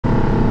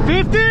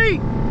50!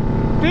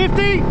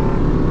 50!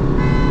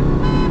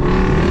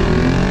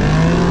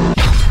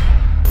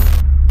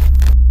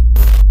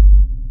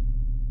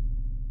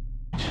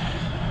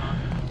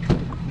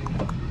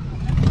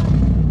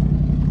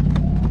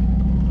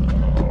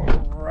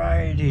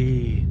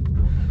 Alrighty.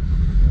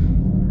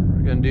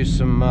 We're gonna do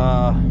some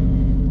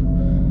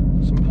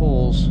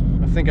pulls.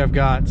 I think I've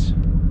got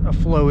a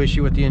flow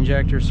issue with the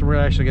injector, so we're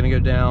actually gonna go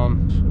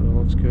down. So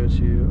let's go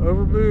to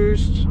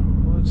overboost.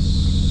 Let's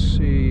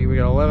see, we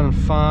got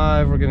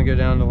 11.5. We're gonna go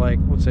down to like,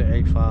 let's say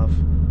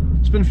 8.5.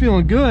 It's been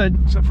feeling good,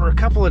 except for a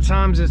couple of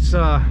times it's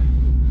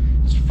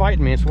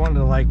fighting me. It's wanting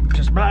to like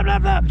just blah blah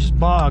blah, just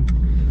bog.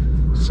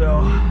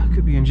 So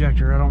could be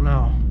injector, I don't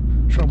know.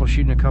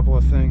 Troubleshooting a couple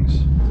of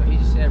things. So he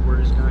just said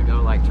we're just gonna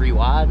go like 3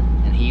 wide,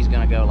 and he's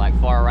gonna go like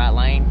far right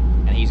lane,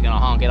 and he's gonna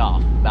honk it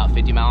off about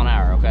 50 mile an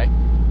hour. Okay.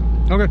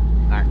 Okay.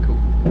 All right. Cool.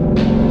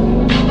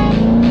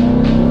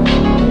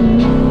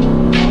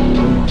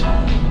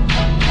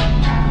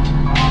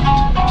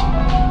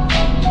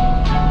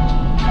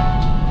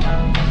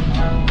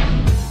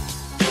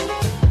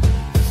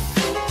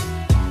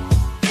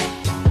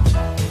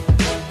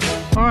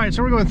 Alright,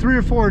 so we're going 3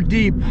 or 4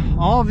 deep.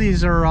 All of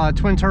these are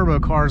twin turbo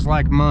cars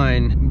like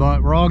mine,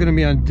 but we're all going to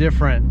be on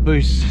different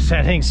boost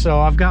settings. So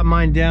I've got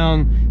mine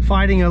down,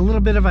 fighting a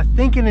little bit of, I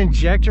think, an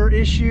injector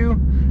issue.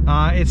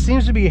 It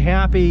seems to be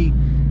happy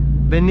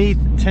beneath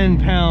 10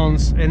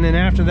 pounds, and then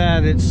after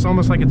that it's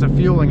almost like it's a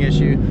fueling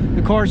issue.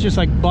 The car's just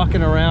like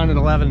bucking around at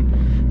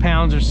 11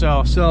 pounds or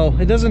so. So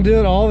it doesn't do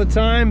it all the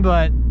time,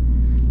 but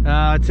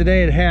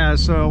today it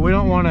has. So we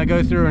don't want to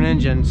go through an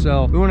engine,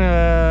 so we want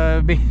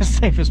to be as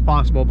safe as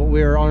possible, but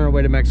we're on our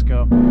way to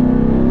Mexico.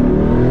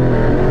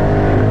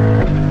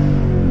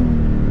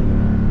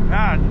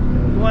 God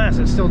bless,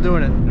 it's still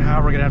doing it.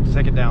 Now we're gonna have to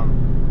take it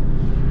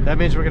down. That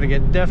means we're gonna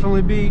get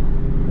definitely beat.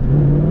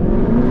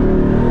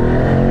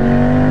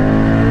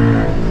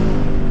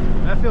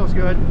 That feels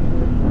good.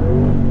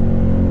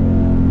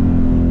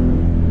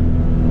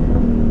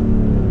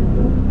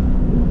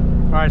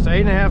 All right, so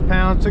 8.5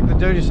 pounds, took the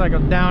Doji cycle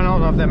down. I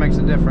don't know if that makes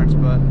a difference,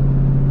 but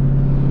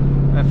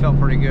that felt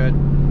pretty good.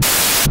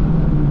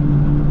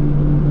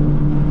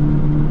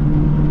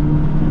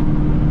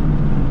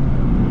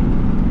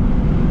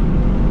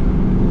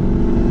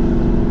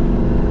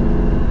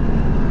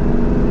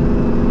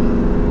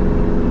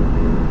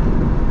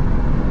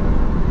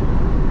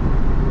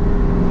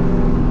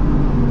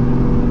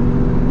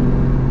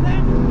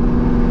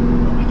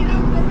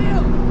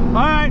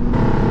 All right,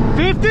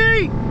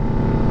 50,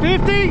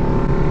 50.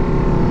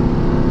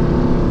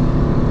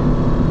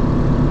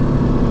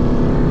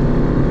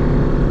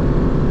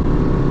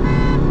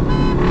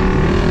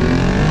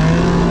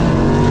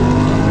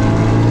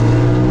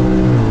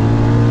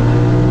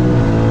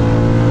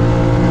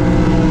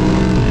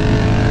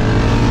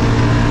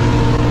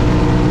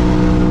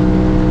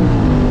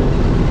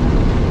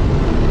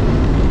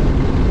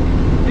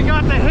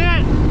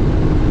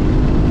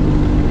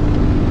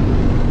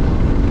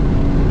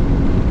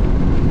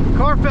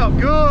 Felt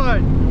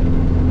good.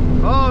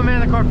 Oh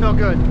man, the car felt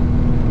good.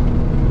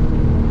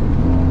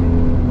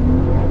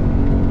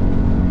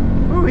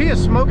 Ooh, he is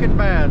smoking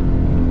bad.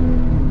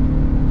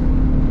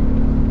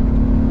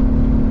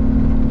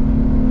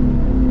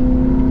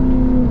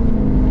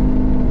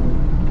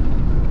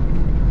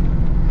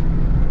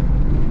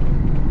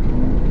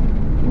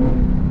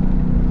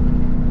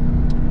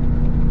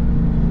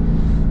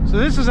 So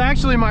this is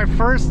actually my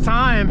first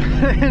time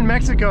in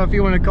Mexico, if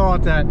you want to call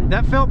it that.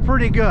 That felt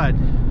pretty good.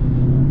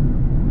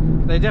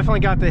 They definitely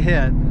got the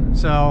hit,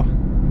 so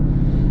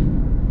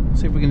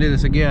let's see if we can do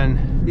this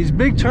again. These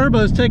big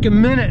turbos take a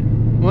minute.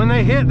 When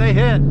they hit, they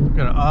hit. I'm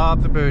gonna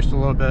up the boost a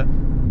little bit.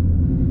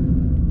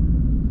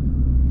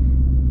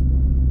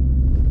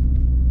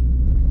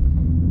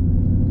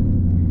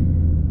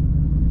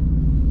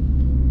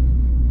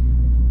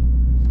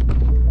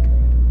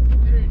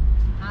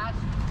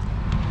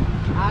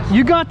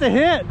 You got the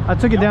hit. I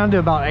took it down to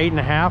about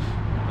 8.5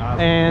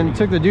 and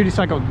took the duty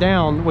cycle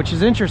down, which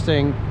is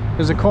interesting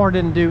because the car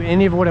didn't do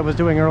any of what it was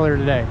doing earlier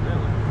today.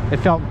 Really?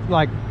 It felt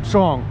like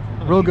strong,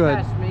 real good.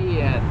 You passed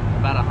me at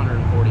about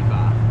 145.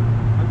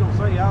 I was gonna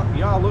say,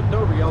 y'all looked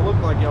over, y'all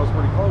looked like y'all was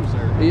pretty close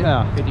there.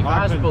 Yeah.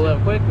 55's pull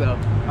up quick though.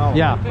 Oh,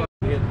 yeah.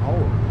 Hitting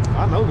hard.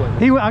 I know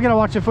that. I gotta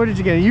watch the footage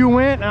again. You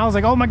went, and I was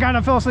like, oh my God,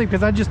 I fell asleep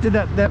because I just did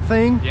that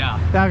thing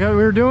that we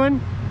were doing.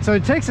 So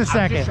it takes a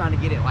second. I was just trying to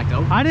get it like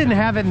over. I didn't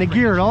have it in the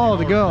gear at all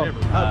to go.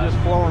 I just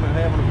flooring and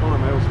having a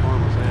fun. That was fun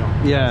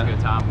myself. Yeah. That was a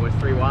good time. Boys,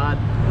 3 wide.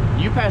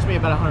 You passed me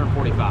about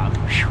 145.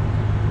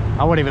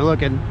 I wasn't even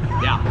looking.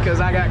 Yeah. Because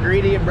I got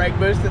greedy and brake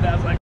boosted. I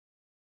was like,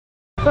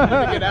 I'm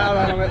gonna get out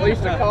on them, at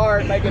least a car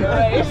and make it a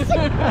race.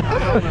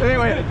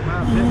 Anyway.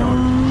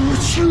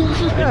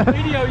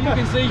 Video, you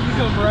can see you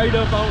come right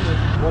up on it.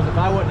 Well, if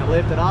I wouldn't have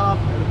lifted off,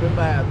 it would have been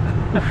bad.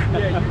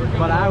 Yeah, you were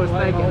but I was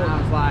thinking,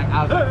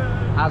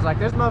 I was like,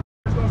 this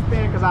motherfucker's gonna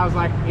spin, because I was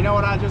like, you know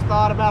what I just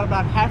thought about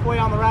halfway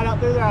on the ride out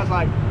through there? I was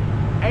like,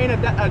 ain't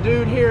a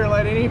dude here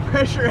let any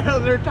pressure out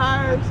of their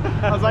tires.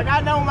 I was like,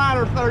 I know mine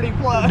are 30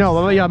 plus. No,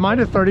 well, yeah, mine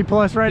are 30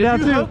 plus right now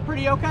Did you too. hook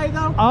pretty okay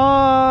though?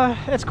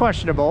 It's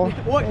questionable.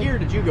 What gear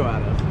did you go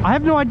out of? I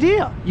have no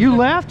idea. You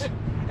left,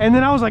 and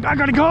then I was like, I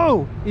gotta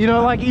go. You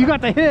know, like you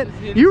got the hit.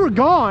 You were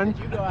gone.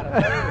 Did you go out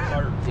of third or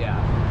third?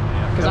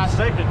 Yeah. Because I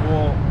second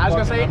will. I was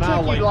gonna say it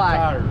took you like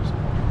tires.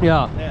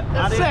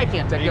 Yeah. a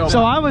second to go.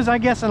 So I was, I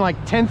guess, in like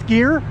 10th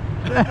gear.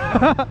 He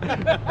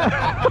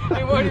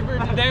waited for it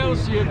to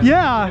downshift.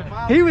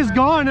 Yeah, he was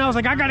gone. And I was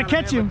like, I gotta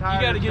catch him. You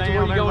gotta get to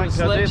where you go on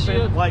select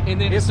shift, like, and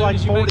then it's as soon like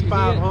as you make it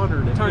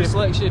 4,500. in, turn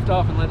select shift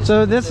off and let it.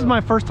 So this is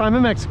my first time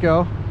in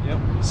Mexico.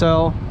 Yep.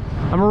 So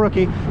I'm a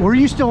rookie. Were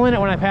you still in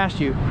it when I passed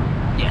you?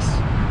 Yes.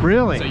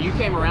 Really? So you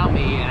came around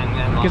me and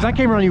then Because I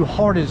came around you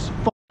hard as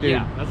fuck, dude.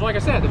 yeah, that's like I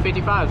said, the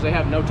 55s they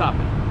have no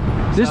topping.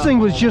 This thing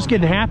was just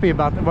getting happy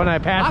about when I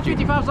My passed you.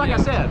 55s, like I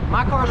said,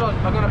 my cars are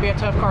going to be a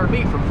tough car to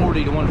beat from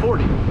 40 to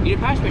 140. You did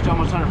pass me to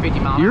almost 150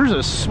 miles. Yours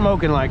is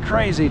smoking like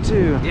crazy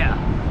too. Yeah.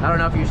 I don't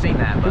know if you've seen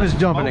that, It but was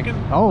dumping it.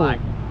 Smoking? Oh, Black.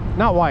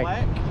 not white.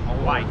 Black?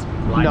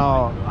 white.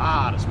 No. A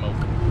lot of smoke.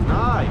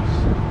 Nice.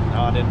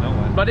 No, I didn't know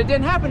that. But it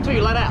didn't happen until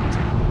you let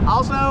out.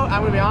 Also,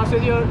 I'm gonna be honest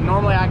with you.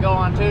 Normally I go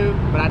on 2,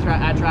 but I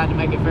tried to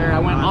make it fair.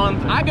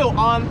 I go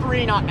on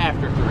 3, not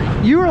after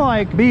 3. You were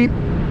like beep,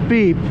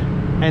 beep,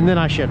 and then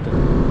I shifted.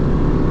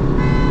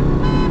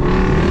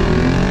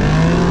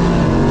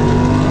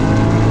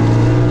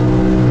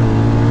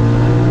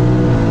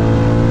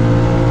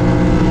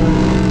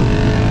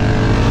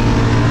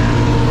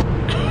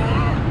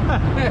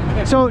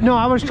 So no,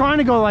 I was trying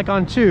to go like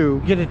on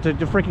 2, get it to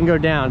freaking go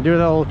down, do the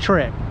little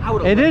trick.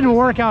 It didn't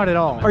work out at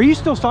all. Are you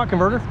still stock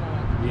converter?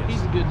 Yes.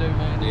 He's a good dude,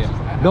 man.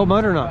 Yeah. Built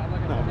motor or not?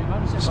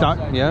 Stock,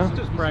 yeah.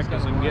 Just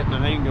practicing getting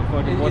an angle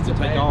fucking what to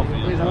take off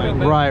in.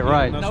 Right,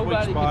 right. The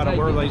sweet spot of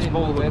where they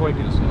spoil the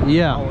quickest.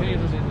 Yeah.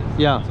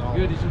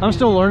 Yeah. I'm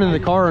still learning the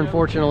car,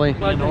 unfortunately.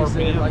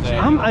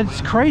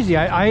 It's crazy.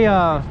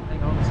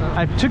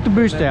 I took the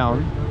boost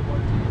down,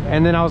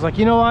 and then I was like,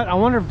 you know what? I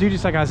wonder if Duty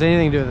Cycle has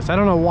anything to do with this. I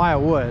don't know why it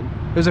would.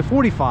 It was a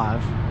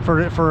 45 for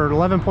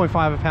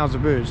 11.5 pounds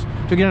of boost.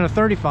 To get on a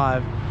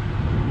 35,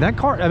 that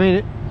car, I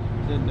mean,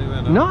 Didn't do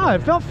that. no,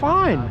 it felt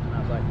fine.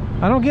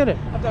 I don't get it.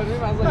 I told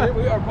him, I was like,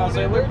 here we are pulling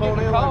in, we're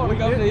getting a call to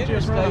go to the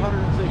interstate.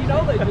 You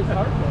know they just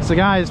hurt us. So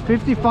guys,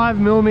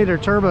 55mm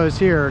turbos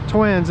here,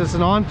 twins. It's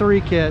an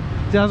on-3 kit,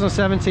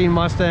 2017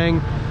 Mustang.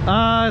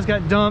 It's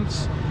got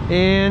dumps,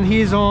 and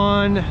he's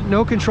on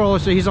no controller,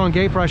 so he's on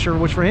gate pressure,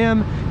 which for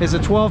him is a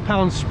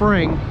 12-pound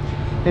spring,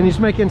 and he's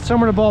making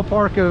somewhere in the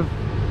ballpark of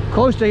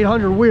close to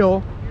 800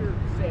 wheel.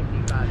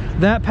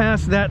 That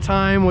past that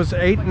time was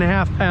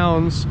 8.5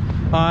 pounds.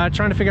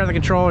 Trying to figure out the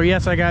controller.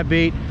 Yes, I got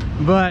beat,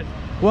 but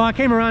well, I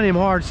came around him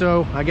hard,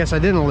 so I guess I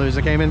didn't lose.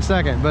 I came in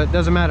second, but it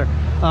doesn't matter.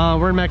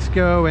 We're in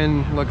Mexico,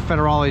 and look,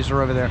 Federales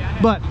are over there.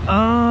 But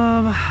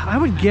I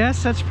would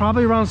guess that's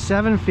probably around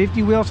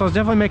 750 wheels, so I was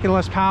definitely making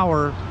less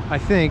power, I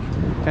think.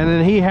 And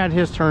then he had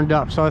his turned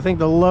up, so I think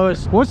the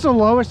lowest, what's the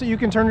lowest that you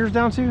can turn yours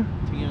down to?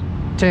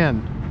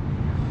 10.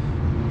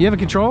 You have a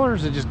controller, or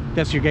is it just,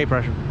 that's your gate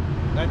pressure?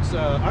 That's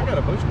I got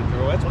a boost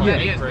control. That's my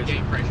gate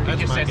pressure.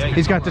 That's my gate.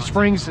 He's got the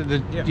springs.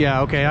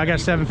 Yeah, okay. I got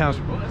 7 pounds.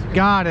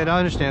 Got it. I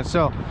understand.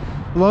 So,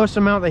 lowest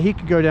amount that he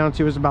could go down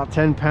to is about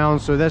 10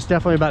 pounds. So that's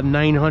definitely about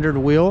 900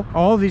 wheel.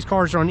 All of these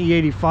cars are on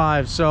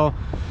E85. So,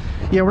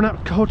 yeah, we're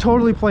not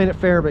totally playing it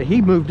fair. But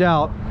he moved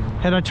out.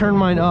 Had I turned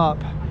mine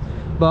up,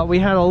 but we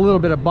had a little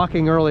bit of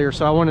bucking earlier,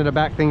 so I wanted to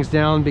back things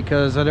down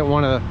because I didn't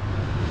want to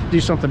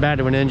do something bad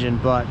to an engine.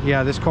 But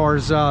yeah, this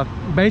car's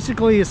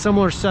basically a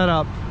similar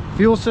setup.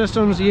 Fuel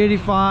systems,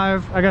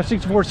 E85. I got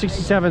 64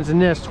 67s in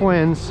this,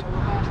 twins.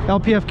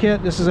 LPF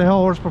kit. This is a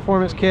Hellhorse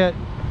performance kit,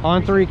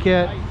 on 3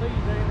 kit.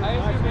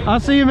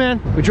 I'll see you,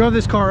 man. We drove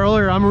this car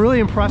earlier. I'm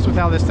really impressed with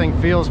how this thing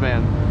feels,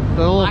 man.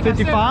 The little Like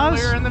 55s. I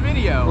said earlier in the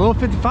video. Little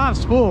 55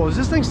 spool. Is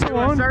this thing still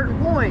At a on?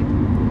 certain point,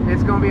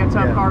 it's going to be a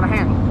tough car to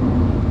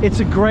handle. It's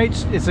a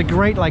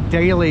great like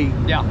daily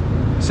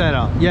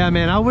setup. Yeah,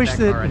 man. I wish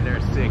that. Car right there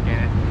is sick,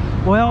 ain't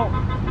it? Well,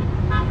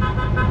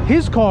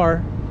 his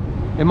car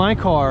and my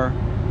car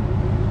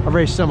are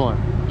very similar.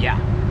 Yeah.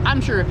 I'm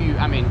sure if you,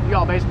 I mean, you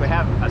all basically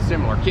have a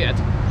similar kit.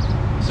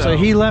 So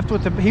he left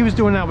with he was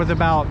doing that with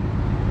about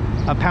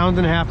 1.5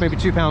 pounds, maybe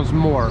 2 pounds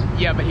more.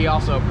 Yeah, but he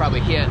also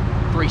probably hit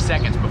 3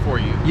 seconds before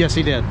you. Yes,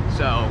 he did.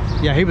 So.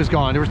 Yeah, he was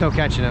gone. There was no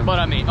catching him. But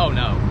I mean, oh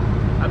no.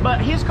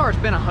 But his car's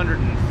been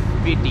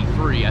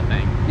 153, I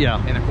think.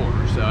 Yeah. In a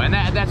quarter. So, and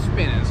that's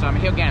spinning. So I mean,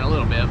 he'll gain a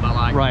little bit, but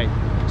like. Right.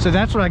 So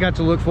that's what I got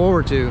to look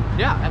forward to.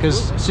 Yeah,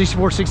 because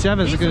 64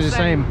 67 is going to be the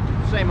same.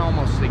 Same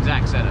almost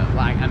exact setup.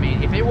 Like, I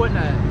mean, if it wouldn't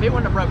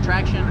have broke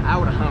traction, I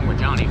would have hung with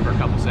Johnny for a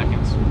couple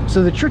seconds.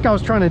 So the trick I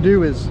was trying to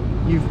do is,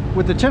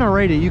 with the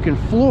 10R80, you can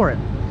floor it,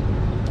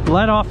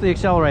 let off the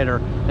accelerator,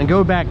 and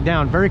go back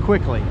down very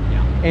quickly.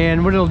 Yeah.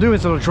 And what it'll do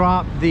is it'll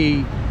drop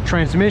the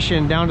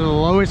transmission down to the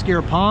lowest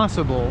gear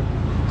possible.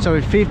 So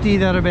at 50,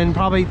 that'd have been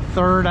probably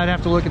third. I'd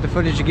have to look at the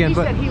footage again. He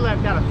said he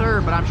left out a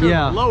third, but I'm sure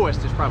the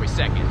lowest is probably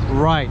second.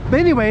 Right.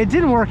 But anyway, it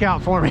didn't work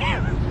out for me.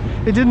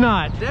 It did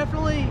not.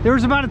 Definitely. There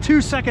was about a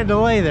 2-second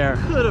delay there.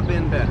 Could have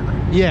been better.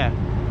 Yeah,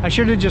 I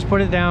should have just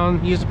put it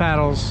down, used the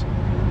paddles.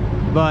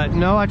 But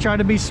no, I tried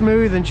to be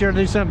smooth and tried to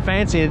do something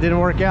fancy. It didn't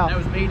work out. That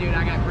was me, dude.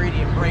 I got greedy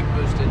and brake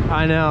boosted.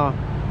 I know.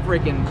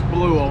 Freaking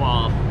blew them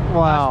off.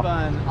 Wow. I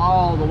spun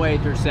all the way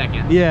through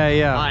second. Yeah,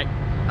 yeah. Like,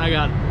 I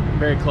got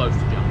very close to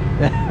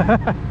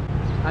jumping.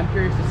 I'm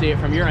curious to see it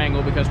from your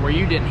angle because where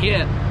you didn't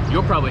hit,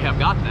 you'll probably have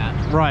got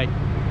that. Right.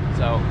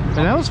 So. And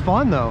that was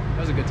fun though. That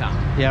was a good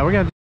time. Yeah, we're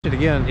gonna do it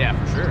again. Yeah,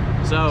 for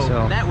sure.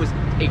 So that was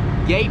a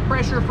gate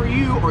pressure for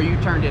you, or you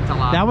turned it to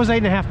live? That was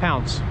 8.5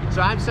 pounds.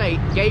 So I'd say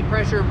gate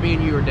pressure,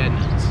 being you were dead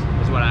nuts,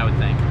 is what I would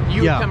think.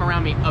 You would come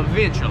around me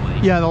eventually.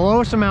 Yeah, the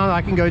lowest amount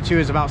I can go to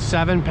is about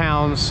 7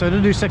 pounds. So to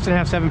do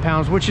 6.5, 7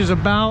 pounds, which is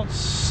about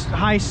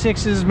high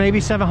 6s, maybe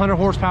 700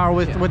 horsepower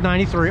with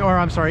 93, or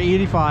I'm sorry,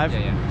 85. Yeah,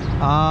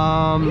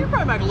 yeah. You're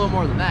probably back a little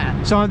more than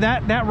that. So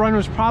that run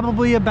was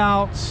probably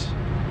about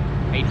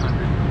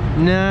 800.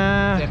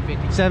 Nah,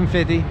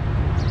 750.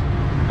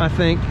 I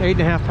think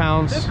 8.5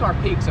 pounds. This car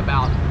peaks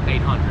about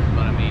 800,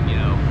 but I mean, you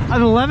know,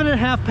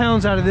 11.5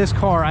 pounds out of this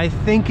car. I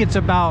think it's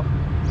about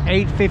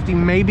 850,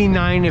 maybe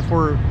 9 if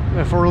we're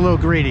a little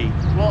greedy.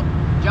 Well,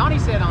 Johnny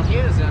said on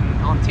his and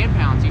on 10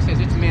 pounds, he says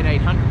it's mid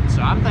 800.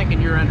 So I'm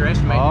thinking you're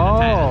underestimating the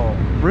tad.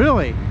 Oh,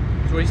 really?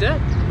 That's what he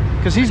said.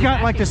 Because he's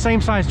got like the same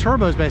size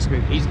turbos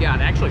basically. He's got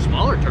actually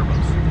smaller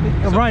turbos.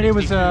 So right, it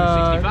was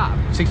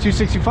 65.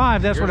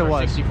 6265, that's Yours what it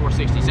was. 64,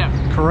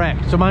 67.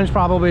 Correct. So mine's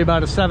probably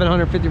about a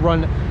 750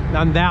 run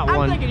on that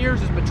one. I'm thinking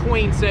yours is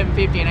between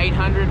 750 and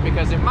 800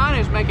 because if mine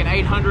is making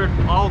 800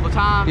 all the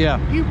time,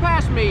 you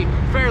passed me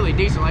fairly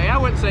decently. I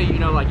wouldn't say, you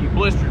know, like you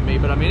blistered me,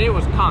 but I mean, it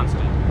was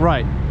constant.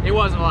 Right. It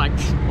wasn't like,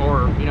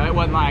 or, you know, it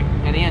wasn't like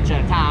an inch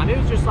at a time. It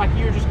was just like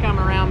you were just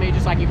coming around me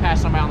just like you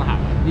passed somebody on the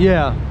highway.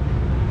 Yeah.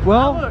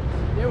 Well,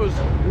 it was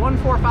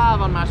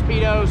 145 on my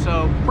speedo,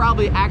 so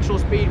probably actual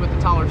speed with the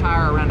taller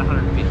tire around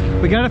 150.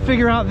 We got to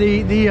figure out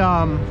the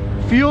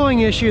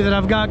fueling issue that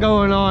I've got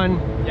going on.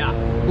 Yeah.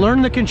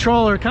 Learn the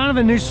controller, kind of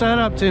a new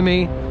setup to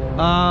me.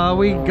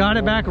 We got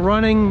it back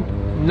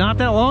running not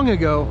that long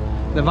ago.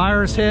 The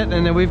virus hit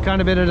and then we've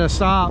kind of been at a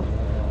stop,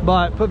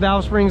 but put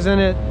valve springs in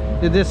it,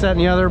 did this, that, and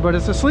the other, but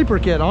it's a sleeper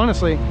kit,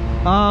 honestly.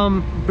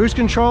 Boost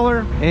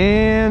controller,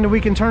 and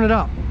we can turn it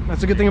up.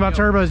 That's a good thing about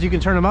turbos, you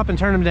can turn them up and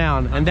turn them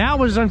down. And that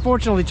was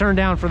unfortunately turned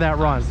down for that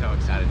run. I'm so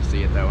excited to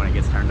see it though when it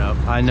gets turned up.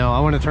 I know, I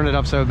want to turn it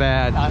up so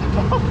bad.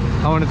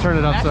 I want to turn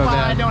it up so bad. That's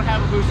why I don't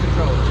have a boost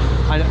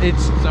controller.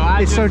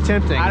 It's so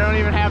tempting. I don't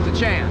even have the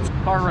chance.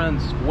 Car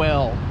runs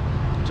well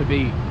to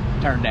be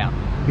turned down.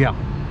 Yeah.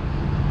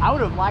 I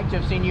would have liked to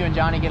have seen you and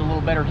Johnny get a little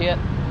better hit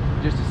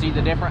just to see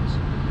the difference,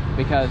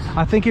 because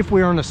I think if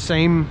we were on the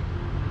same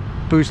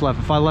boost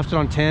level, if I left it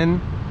on 10,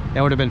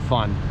 that would have been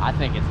fun. I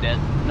think it's dead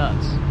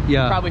nuts.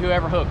 Yeah. Probably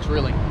whoever hooks,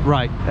 really.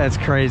 Right. That's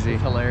crazy.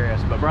 It's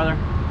hilarious. But brother,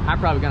 I'm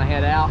probably gonna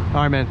head out.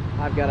 All right, man.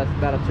 I've got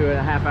about a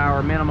 2.5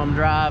 hour minimum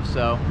drive,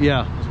 so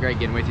yeah. It was great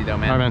getting with you though,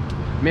 man. All right,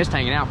 man. Missed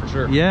hanging out for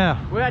sure. Yeah.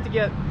 We'll have to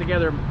get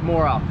together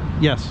more often.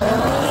 Yes.